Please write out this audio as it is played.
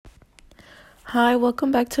Hi,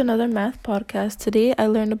 welcome back to another math podcast. Today I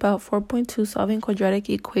learned about 4.2 solving quadratic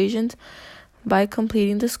equations by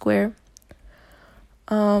completing the square.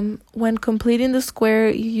 When completing the square,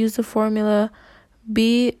 you use the formula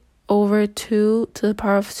b over 2 to the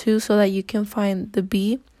power of 2 so that you can find the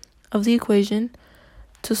b of the equation.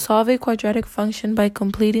 To solve a quadratic function by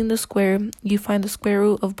completing the square, you find the square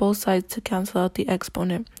root of both sides to cancel out the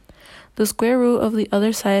exponent. The square root of the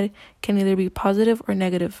other side can either be positive or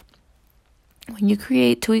negative. When you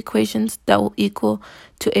create two equations that will equal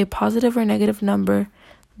to a positive or negative number,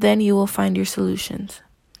 then you will find your solutions.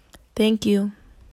 Thank you.